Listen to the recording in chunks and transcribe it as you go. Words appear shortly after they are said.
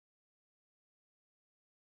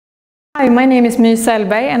Hi, my name is My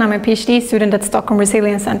Sellberg and I'm a PhD student at Stockholm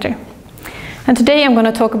Resilience Centre. And today I'm going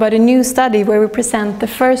to talk about a new study where we present the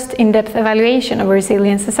first in-depth evaluation of a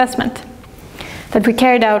resilience assessment that we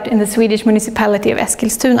carried out in the Swedish municipality of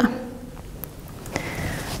Eskilstuna.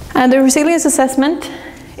 And the resilience assessment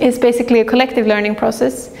is basically a collective learning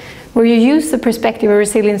process where you use the perspective of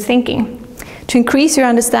resilience thinking to increase your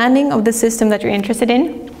understanding of the system that you're interested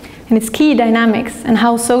in and its key dynamics and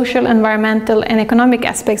how social, environmental and economic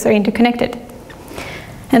aspects are interconnected.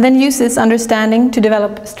 And then use this understanding to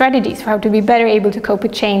develop strategies for how to be better able to cope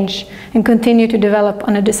with change and continue to develop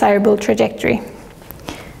on a desirable trajectory.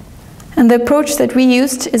 And the approach that we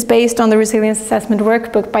used is based on the Resilience Assessment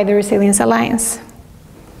Workbook by the Resilience Alliance.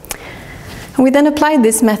 And we then applied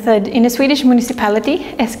this method in a Swedish municipality,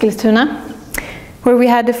 Eskilstuna, where we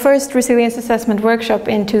had the first resilience assessment workshop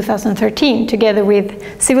in 2013 together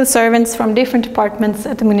with civil servants from different departments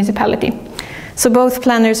at the municipality. So both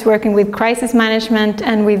planners working with crisis management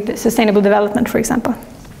and with sustainable development, for example.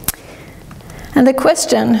 And the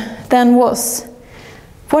question then was,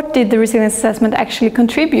 what did the resilience assessment actually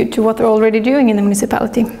contribute to what they're already doing in the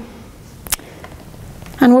municipality?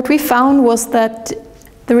 And what we found was that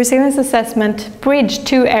the resilience assessment bridged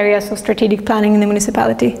two areas of strategic planning in the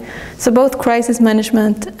municipality, so both crisis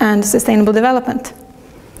management and sustainable development.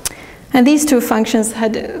 And these two functions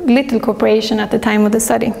had little cooperation at the time of the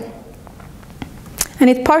study. And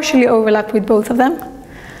it partially overlapped with both of them.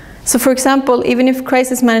 So for example, even if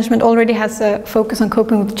crisis management already has a focus on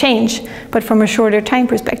coping with change, but from a shorter time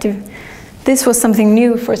perspective, this was something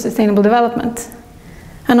new for sustainable development.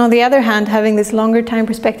 And on the other hand, having this longer time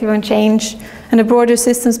perspective on change and a broader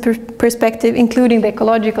systems perspective, including the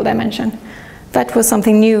ecological dimension, that was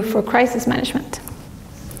something new for crisis management.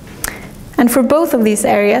 And for both of these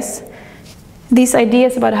areas, these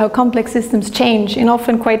ideas about how complex systems change in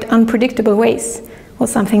often quite unpredictable ways was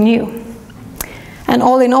something new. And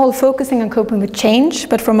all in all, focusing on coping with change,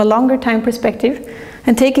 but from a longer time perspective,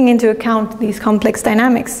 and taking into account these complex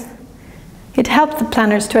dynamics, it helped the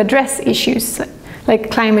planners to address issues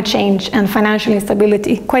like climate change and financial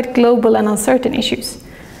instability, quite global and uncertain issues,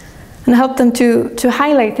 and help them to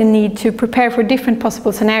highlight the need to prepare for different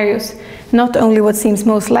possible scenarios, not only what seems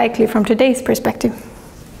most likely from today's perspective.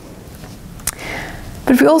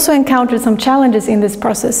 But we also encountered some challenges in this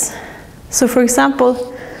process. So for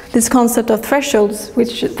example, this concept of thresholds,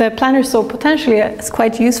 which the planners saw potentially as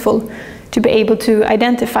quite useful to be able to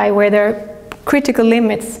identify where there are critical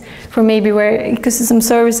limits for maybe where ecosystem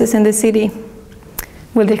services in the city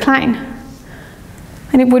will decline.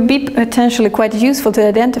 And it would be potentially quite useful to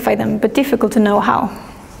identify them, but difficult to know how.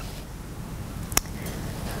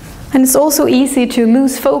 And it's also easy to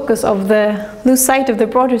lose sight of the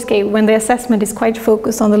broader scale when the assessment is quite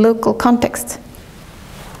focused on the local context.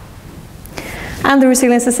 And the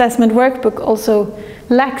Resilience Assessment Workbook also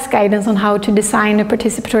lacks guidance on how to design a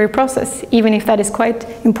participatory process, even if that is quite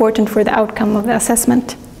important for the outcome of the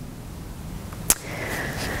assessment.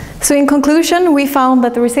 So in conclusion, we found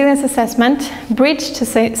that the resilience assessment bridged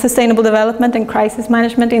sustainable development and crisis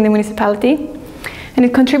management in the municipality, and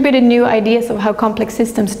it contributed new ideas of how complex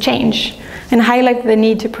systems change and highlighted the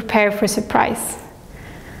need to prepare for surprise.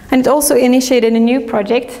 And it also initiated a new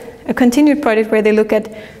project, a continued project where they look at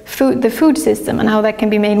the food system and how that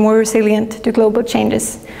can be made more resilient to global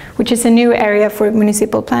changes, which is a new area for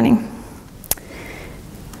municipal planning.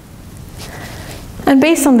 And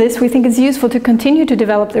based on this, we think it's useful to continue to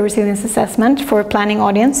develop the resilience assessment for a planning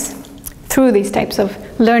audience through these types of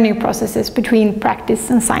learning processes between practice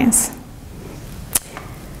and science.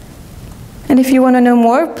 And if you want to know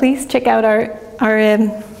more, please check out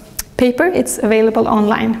our paper. It's available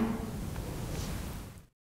online.